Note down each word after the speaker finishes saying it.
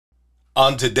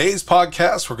On today's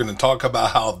podcast, we're going to talk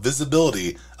about how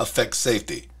visibility affects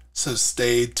safety. So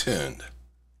stay tuned.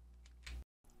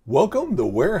 Welcome to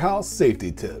Warehouse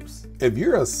Safety Tips. If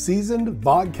you're a seasoned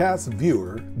vodcast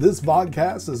viewer, this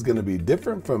vodcast is going to be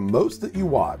different from most that you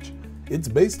watch. It's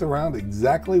based around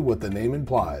exactly what the name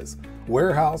implies,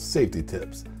 warehouse safety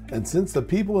tips. And since the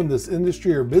people in this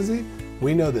industry are busy,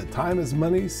 we know that time is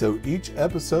money, so each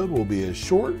episode will be as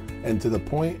short and to the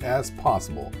point as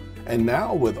possible. And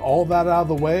now, with all that out of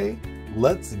the way,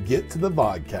 let's get to the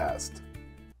vodcast.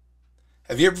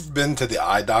 Have you ever been to the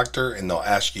eye doctor and they'll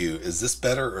ask you, is this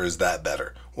better or is that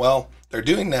better? Well, they're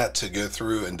doing that to go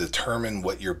through and determine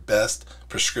what your best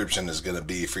prescription is going to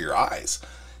be for your eyes.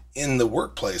 In the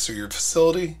workplace or your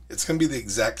facility, it's going to be the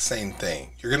exact same thing.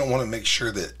 You're going to want to make sure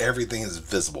that everything is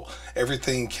visible.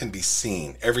 Everything can be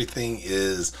seen. Everything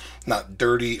is not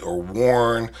dirty or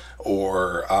worn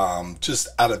or just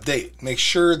out of date. Make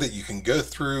sure that you can go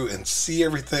through and see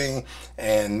everything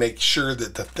and make sure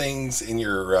that the things in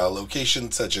your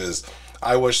location, such as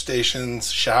eye wash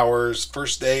stations, showers,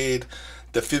 first aid,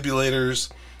 defibrillators,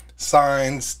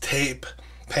 signs, tape,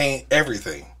 paint,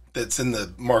 everything that's in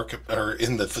the market or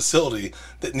in the facility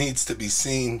that needs to be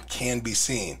seen can be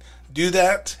seen. Do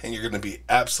that and you're going to be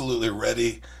absolutely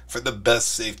ready for the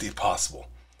best safety possible.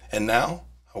 And now,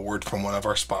 a word from one of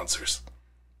our sponsors.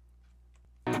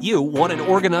 You want an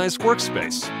organized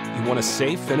workspace. You want a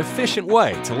safe and efficient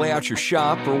way to lay out your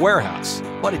shop or warehouse.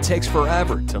 But it takes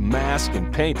forever to mask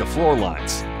and paint the floor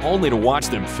lines, only to watch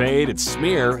them fade and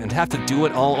smear and have to do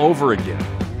it all over again.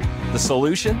 The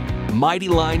solution? Mighty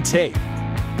Line Tape.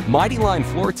 Mighty Line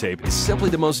floor tape is simply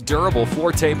the most durable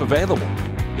floor tape available.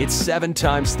 It's 7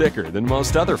 times thicker than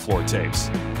most other floor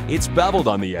tapes. It's beveled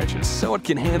on the edges so it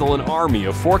can handle an army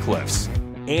of forklifts.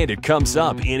 And it comes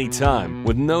up anytime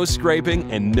with no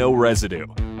scraping and no residue.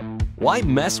 Why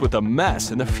mess with the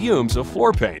mess and the fumes of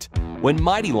floor paint when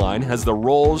Mighty Line has the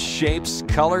rolls, shapes,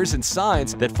 colors, and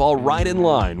signs that fall right in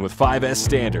line with 5S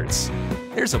standards?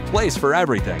 There's a place for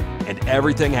everything, and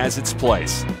everything has its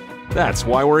place. That's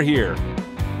why we're here.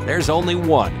 There's only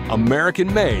one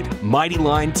American-made Mighty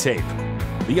Line tape,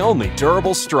 the only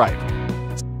durable stripe.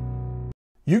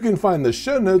 You can find the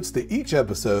show notes to each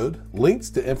episode, links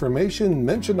to information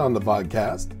mentioned on the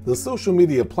vodcast, the social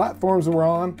media platforms we're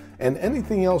on, and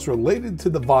anything else related to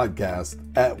the vodcast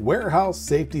at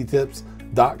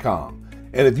warehousesafetytips.com.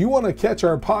 And if you want to catch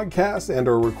our podcast and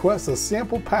or request a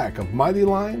sample pack of Mighty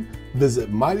Line,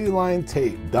 visit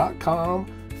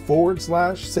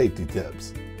mightylinetape.com/safety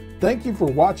tips. Thank you for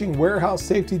watching Warehouse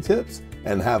Safety Tips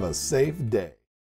and have a safe day.